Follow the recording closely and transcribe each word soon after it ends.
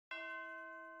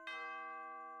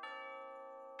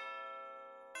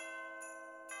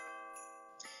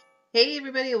Hey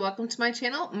everybody, welcome to my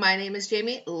channel. My name is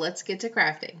Jamie. Let's get to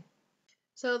crafting.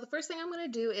 So the first thing I'm going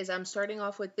to do is I'm starting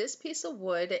off with this piece of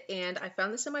wood, and I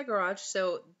found this in my garage.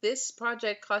 So this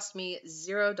project cost me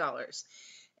 $0.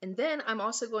 And then I'm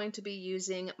also going to be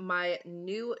using my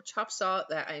new chop saw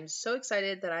that I'm so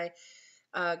excited that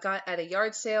I got at a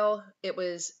yard sale. It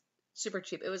was super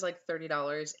cheap. It was like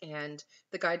 $30, and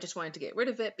the guy just wanted to get rid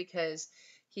of it because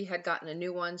he had gotten a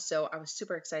new one. So I was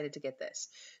super excited to get this.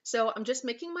 So I'm just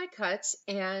making my cuts,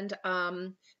 and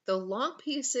the long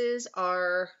pieces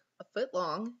are a foot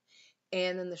long,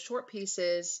 and then the short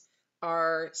pieces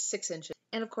are 6 inches.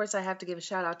 And of course, I have to give a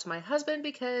shout out to my husband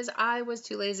because I was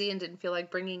too lazy and didn't feel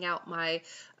like bringing out my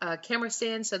camera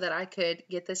stand so that I could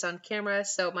get this on camera.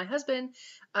 So my husband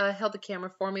held the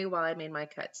camera for me while I made my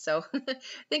cuts. So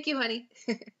thank you, honey.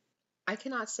 I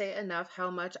cannot say enough how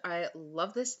much I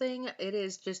love this thing. It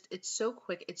is just, it's so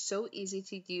quick. It's so easy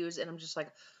to use. And I'm just like,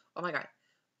 oh my God,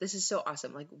 this is so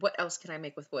awesome. Like, what else can I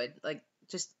make with wood? Like,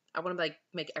 just, I want to like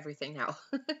make everything now.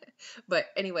 But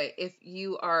anyway, if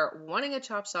you are wanting a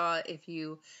chop saw, if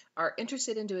you are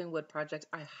interested in doing wood projects,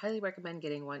 I highly recommend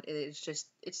getting one. It is just,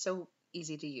 it's so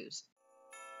easy to use.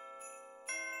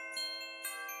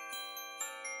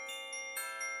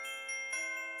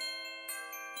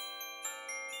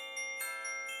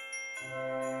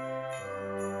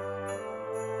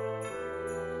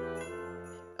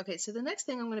 Okay, so the next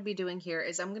thing I'm going to be doing here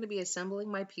is I'm going to be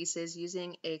assembling my pieces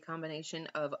using a combination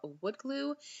of wood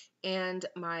glue and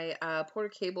my Porter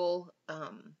cable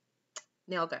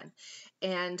nail gun.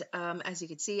 And as you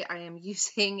can see, I am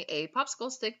using a popsicle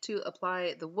stick to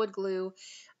apply the wood glue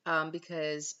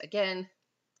because, again,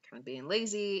 kind of being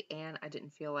lazy and I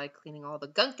didn't feel like cleaning all the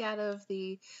gunk out of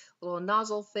the little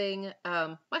nozzle thing.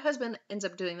 My husband ends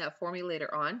up doing that for me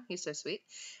later on. He's so sweet.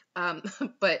 Um,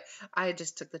 but I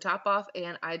just took the top off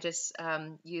and I just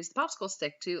used the popsicle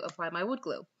stick to apply my wood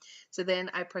glue. So then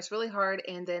I press really hard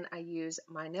and then I use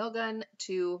my nail gun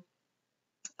to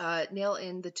nail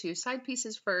in the two side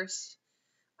pieces first,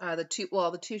 the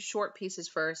two short pieces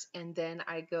first, and then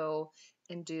I go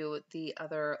and do the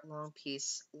other long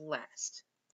piece last.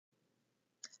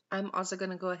 I'm also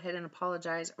going to go ahead and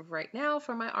apologize right now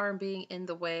for my arm being in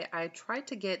the way. I tried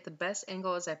to get the best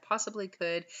angle as I possibly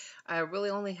could. I really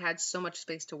only had so much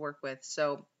space to work with,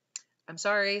 so I'm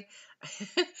sorry.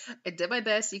 I did my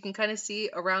best. You can kind of see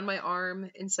around my arm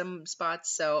in some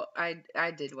spots, so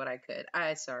I did what I could.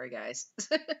 Sorry, guys.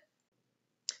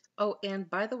 Oh, and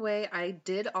by the way, I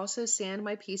did also sand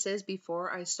my pieces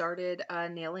before I started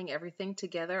nailing everything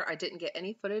together. I didn't get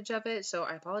any footage of it, so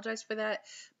I apologize for that.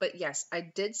 But yes, I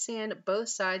did sand both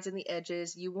sides and the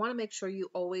edges. You want to make sure you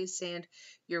always sand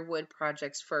your wood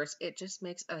projects first. It just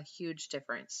makes a huge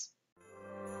difference.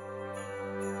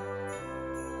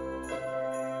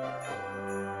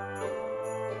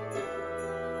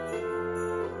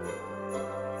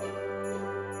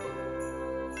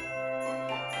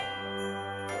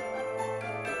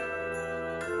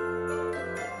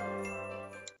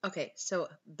 Okay, so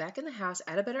back in the house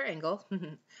at a better angle,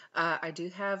 I do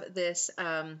have this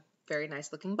very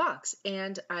nice looking box.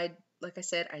 And like I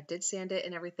said, I did sand it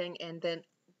and everything. And then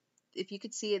if you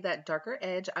could see that darker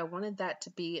edge, I wanted that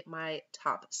to be my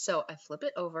top. So I flip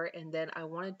it over and then I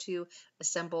wanted to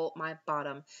assemble my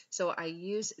bottom. So I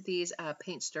use these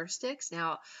paint stir sticks.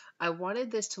 Now I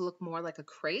wanted this to look more like a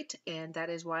crate, and that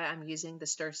is why I'm using the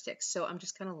stir sticks. So I'm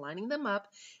just kind of lining them up,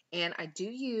 and I do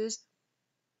use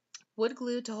wood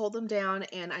glue to hold them down,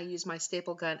 and I use my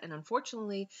staple gun. And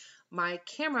unfortunately, my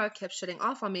camera kept shutting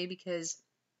off on me because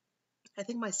I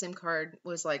think my SIM card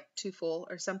was like too full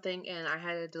or something, and I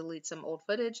had to delete some old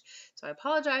footage. So I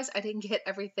apologize. I didn't get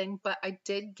everything, but I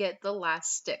did get the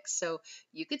last stick. So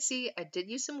you could see I did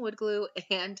use some wood glue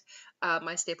and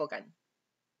my staple gun.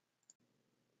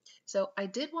 So I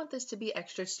did want this to be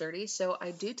extra sturdy, so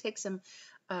I do take some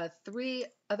 3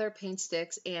 other paint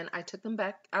sticks and I took them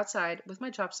back outside with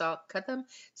my chop saw, cut them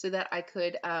so that I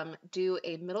could do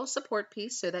a middle support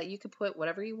piece so that you could put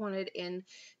whatever you wanted in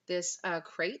this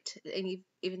crate, and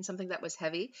even something that was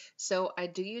heavy. So I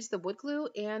do use the wood glue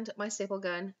and my staple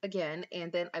gun again,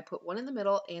 and then I put one in the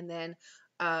middle and then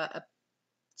a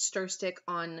stir stick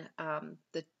on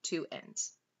the 2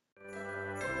 ends.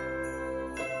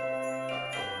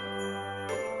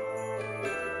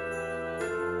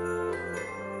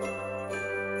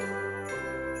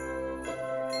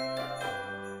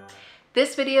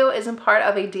 This video is in part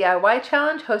of a DIY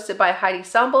challenge hosted by Heidi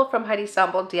Sonboul from Heidi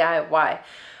Sonboul DIY.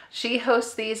 She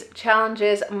hosts these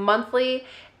challenges monthly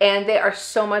and they are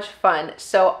so much fun.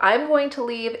 So I'm going to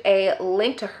leave a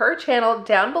link to her channel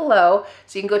down below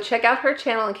so you can go check out her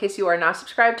channel in case you are not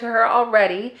subscribed to her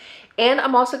already. And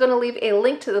I'm also going to leave a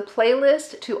link to the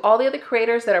playlist to all the other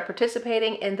creators that are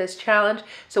participating in this challenge.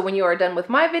 So when you are done with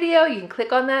my video, you can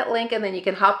click on that link and then you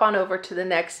can hop on over to the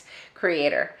next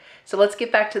creator. So let's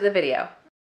get back to the video.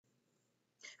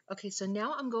 Okay, so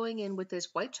now I'm going in with this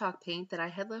white chalk paint that I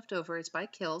had left over. It's by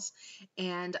Kilz,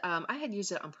 and I had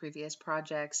used it on previous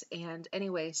projects. And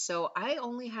anyway, so I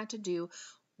only had to do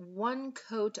one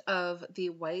coat of the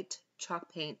white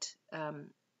chalk paint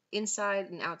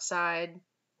inside and outside,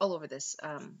 all over this,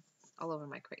 all over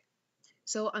my crate.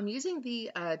 So I'm using the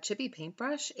chippy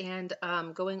paintbrush and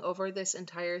going over this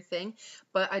entire thing,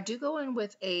 but I do go in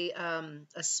with a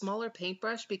smaller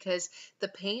paintbrush because the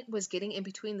paint was getting in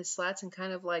between the slats and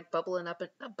kind of like bubbling up,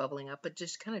 and not bubbling up, but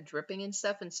just kind of dripping and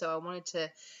stuff. And so I wanted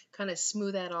to kind of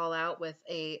smooth that all out with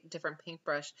a different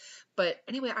paintbrush. But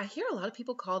anyway, I hear a lot of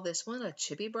people call this one a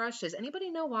chippy brush. Does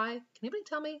anybody know why? Can anybody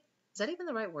tell me? Is that even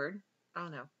the right word? I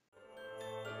don't know.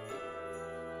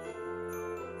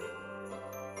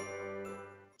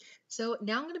 So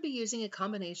now I'm going to be using a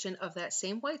combination of that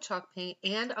same white chalk paint,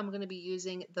 and I'm going to be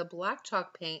using the black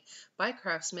chalk paint by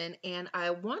Craftsman. And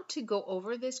I want to go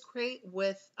over this crate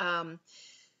with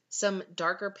some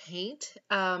darker paint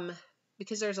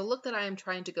because there's a look that I am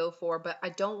trying to go for, but I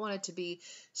don't want it to be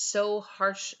so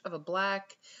harsh of a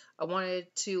black. I wanted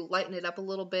to lighten it up a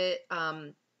little bit.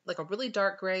 Like a really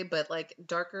dark gray, but like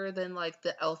darker than like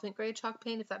the elephant gray chalk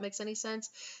paint, if that makes any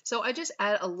sense. So I just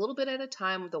add a little bit at a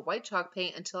time with the white chalk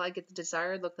paint until I get the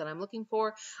desired look that I'm looking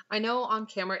for. I know on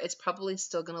camera it's probably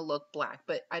still going to look black,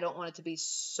 but I don't want it to be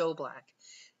so black,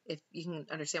 if you can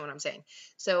understand what I'm saying.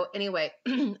 So anyway,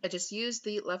 I just use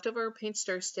the leftover paint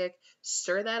stir stick,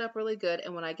 stir that up really good,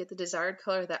 and when I get the desired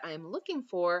color that I am looking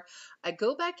for, I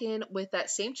go back in with that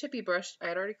same chippy brush. I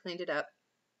had already cleaned it up,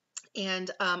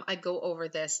 and I go over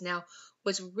this. Now,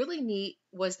 what's really neat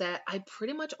was that I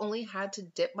pretty much only had to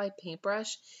dip my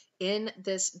paintbrush in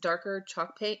this darker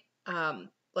chalk paint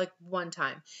like one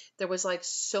time. There was like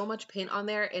so much paint on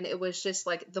there, and it was just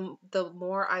like the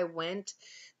more I went,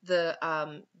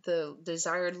 the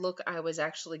desired look I was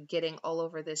actually getting all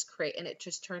over this crate, and it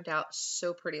just turned out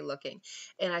so pretty looking.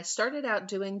 And I started out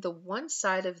doing the one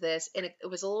side of this, and it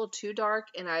was a little too dark,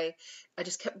 and I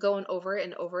just kept going over it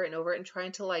and over it and over it and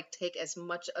trying to like take as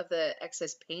much of the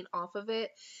excess paint off of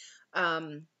it.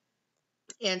 Um,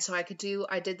 and so I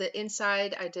did the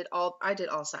inside, I did all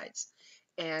sides.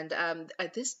 And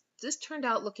this turned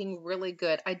out looking really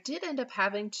good. I did end up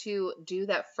having to do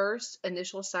that first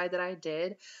initial side that I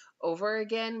did over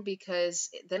again because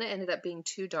then it ended up being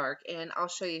too dark, and I'll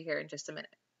show you here in just a minute.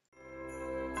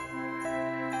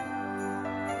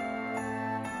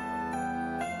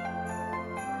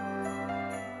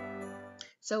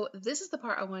 So this is the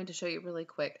part I wanted to show you really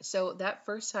quick. So that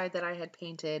first side that I had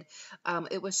painted,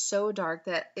 it was so dark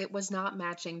that it was not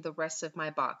matching the rest of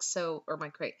my box, or my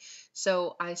crate.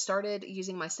 So I started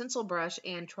using my stencil brush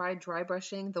and tried dry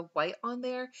brushing the white on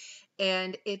there,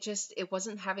 and it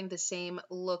wasn't having the same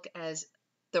look as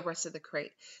the rest of the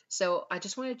crate. So I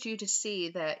just wanted you to see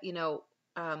that,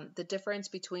 the difference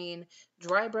between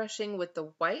dry brushing with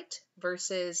the white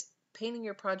versus painting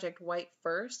your project white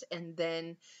first and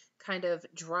then kind of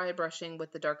dry brushing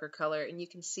with the darker color, and you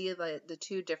can see the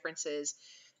two differences.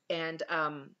 And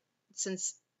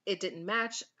since it didn't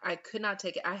match, I could not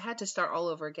take it. I had to start all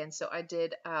over again. So I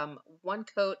did one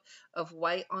coat of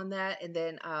white on that, and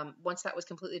then once that was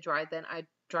completely dry, then I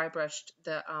dry brushed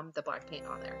the black paint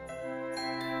on there.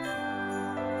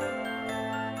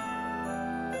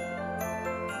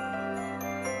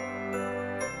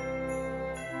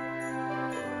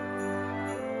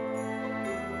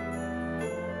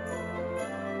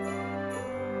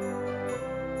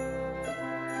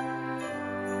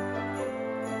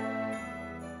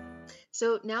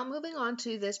 So now moving on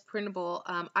to this printable,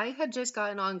 I had just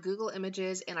gotten on Google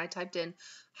Images and I typed in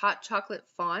hot chocolate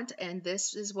font, and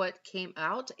this is what came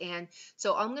out. And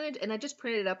so I just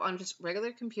printed it up on just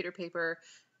regular computer paper,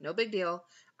 no big deal.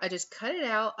 I just cut it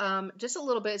out just a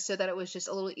little bit so that it was just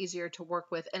a little easier to work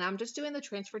with. And I'm just doing the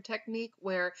transfer technique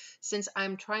where, since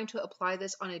I'm trying to apply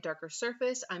this on a darker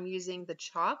surface, I'm using the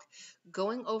chalk,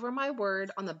 going over my word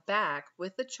on the back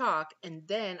with the chalk, and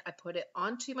then I put it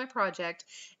onto my project.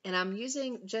 And I'm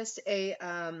using just a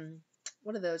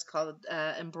what are those called,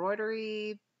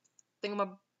 embroidery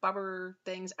thingamabobber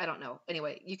things, I don't know.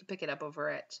 Anyway, you can pick it up over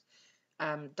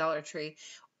at Dollar Tree.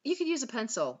 You could use a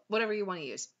pencil, whatever you want to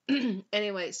use.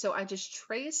 Anyway, so I just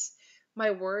trace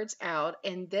my words out,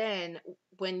 and then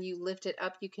when you lift it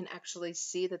up, you can actually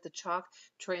see that the chalk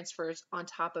transfers on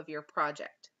top of your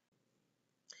project.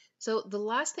 So the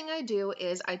last thing I do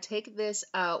is I take this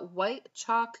white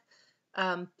chalk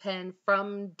pen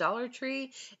from Dollar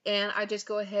Tree, and I just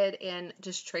go ahead and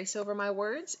just trace over my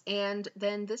words, and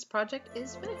then this project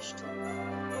is finished.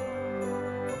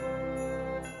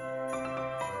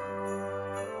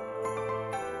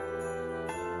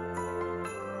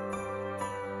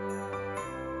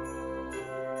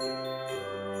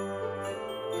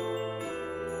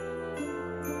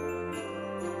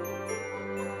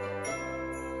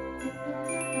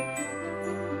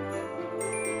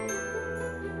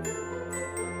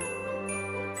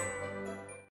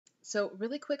 So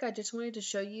really quick, I just wanted to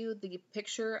show you the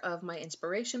picture of my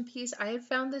inspiration piece. I had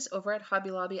found this over at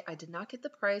Hobby Lobby. I did not get the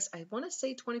price. I want to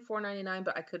say $24.99,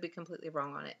 but I could be completely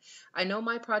wrong on it. I know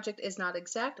my project is not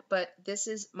exact, but this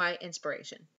is my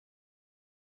inspiration.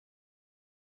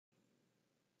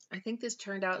 I think this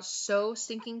turned out so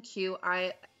stinking cute.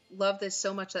 I love this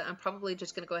so much that I'm probably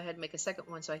just going to go ahead and make a second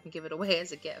one so I can give it away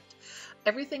as a gift.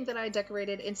 Everything that I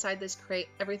decorated inside this crate,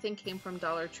 everything came from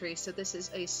Dollar Tree, so this is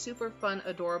a super fun,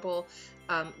 adorable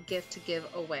gift to give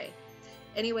away.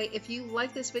 Anyway, if you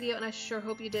like this video, and I sure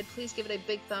hope you did, please give it a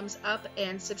big thumbs up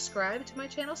and subscribe to my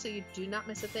channel so you do not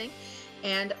miss a thing.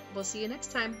 And we'll see you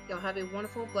next time. Y'all have a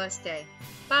wonderful, blessed day.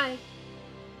 Bye!